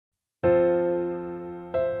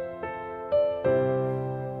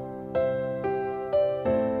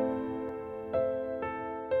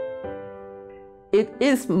It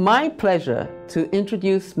is my pleasure to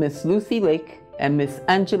introduce Ms. Lucy Lake and Ms.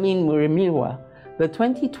 Angeline Murimirwa, the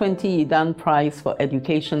 2020 Yidan Prize for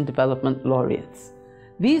Education Development Laureates.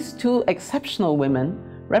 These two exceptional women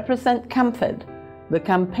represent CAMFED, the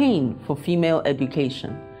Campaign for Female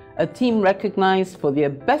Education, a team recognized for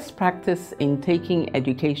their best practice in taking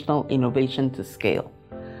educational innovation to scale.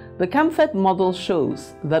 The CAMFED model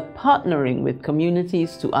shows that partnering with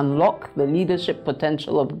communities to unlock the leadership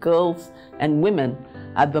potential of girls and women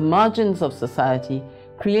at the margins of society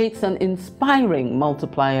creates an inspiring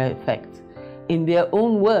multiplier effect. In their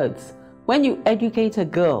own words, when you educate a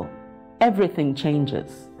girl, everything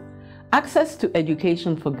changes. Access to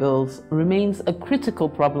education for girls remains a critical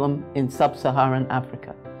problem in sub-Saharan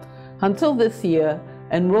Africa. Until this year,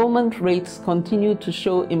 enrollment rates continue to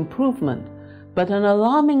show improvement, but an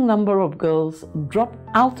alarming number of girls drop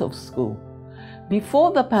out of school.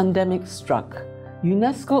 Before the pandemic struck,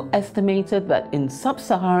 UNESCO estimated that in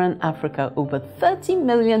sub-Saharan Africa, over 30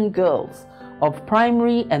 million girls of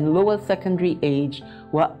primary and lower secondary age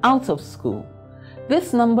were out of school.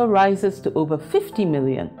 This number rises to over 50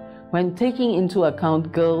 million when taking into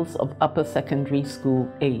account girls of upper secondary school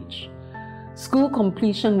age. School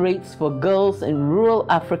completion rates for girls in rural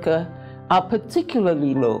Africa are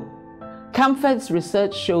particularly low. CAMFED's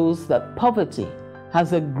research shows that poverty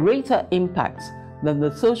has a greater impact than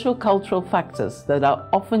the social-cultural factors that are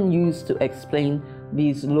often used to explain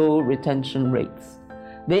these low retention rates.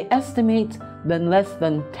 They estimate that less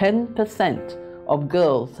than 10% of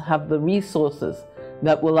girls have the resources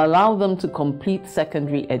that will allow them to complete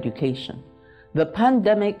secondary education. The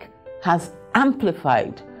pandemic has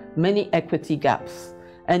amplified many equity gaps,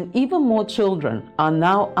 and even more children are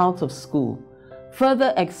now out of school,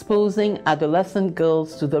 further exposing adolescent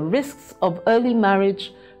girls to the risks of early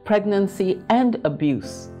marriage, pregnancy, and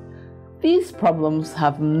abuse. These problems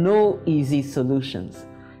have no easy solutions.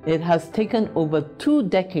 It has taken over 2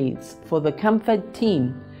 decades for the CAMFED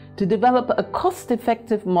team to develop a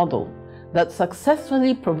cost-effective model that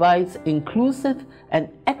successfully provides inclusive and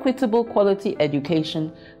equitable quality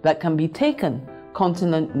education that can be taken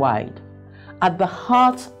continent-wide. At the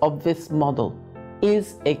heart of this model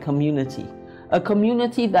is a community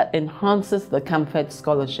that enhances the CAMFED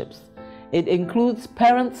scholarships. It includes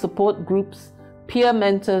parent support groups, peer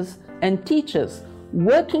mentors, and teachers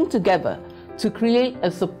working together to create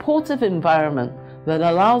a supportive environment that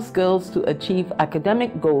allows girls to achieve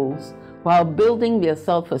academic goals while building their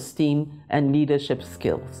self-esteem and leadership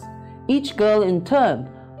skills. Each girl in turn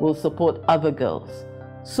will support other girls.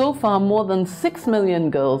 So far, more than 6 million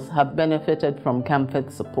girls have benefited from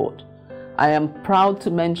CAMFED support. I am proud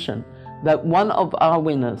to mention that one of our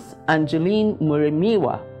winners, Angeline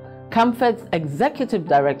Murimirwa, CAMFED's Executive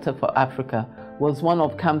Director for Africa, was one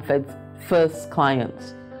of CAMFED's first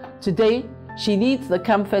clients. Today, she leads the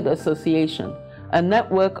CAMFED Association, a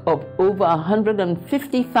network of over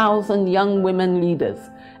 150,000 young women leaders,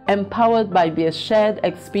 empowered by their shared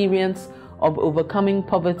experience of overcoming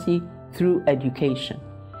poverty through education.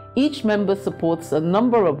 Each member supports a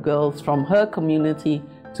number of girls from her community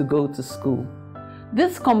to go to school.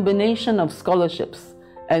 This combination of scholarships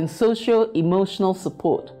and socio-emotional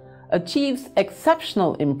support achieves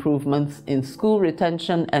exceptional improvements in school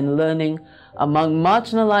retention and learning among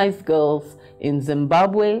marginalized girls in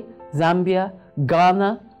Zimbabwe, Zambia,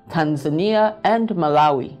 Ghana, Tanzania, and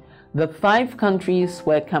Malawi, the 5 countries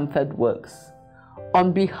where CAMFED works.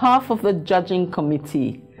 On behalf of the judging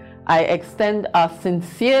committee, I extend our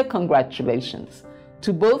sincere congratulations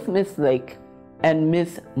to both Ms. Lake and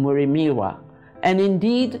Ms. Murimirwa, and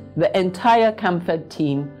indeed the entire CAMFED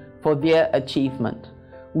team for their achievement.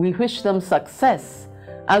 We wish them success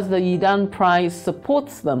as the Yidan Prize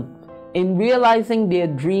supports them in realizing their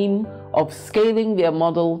dream of scaling their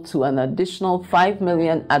model to an additional 5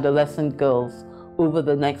 million adolescent girls over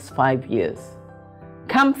the next 5 years.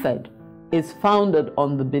 CAMFED is founded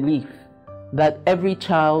on the belief that every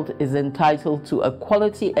child is entitled to a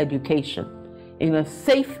quality education in a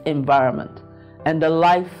safe environment and a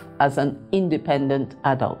life as an independent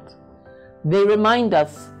adult. They remind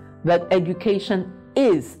us that education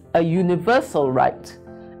is a universal right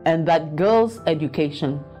and that girls'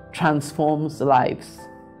 education transforms lives.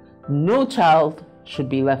 No child should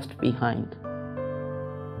be left behind.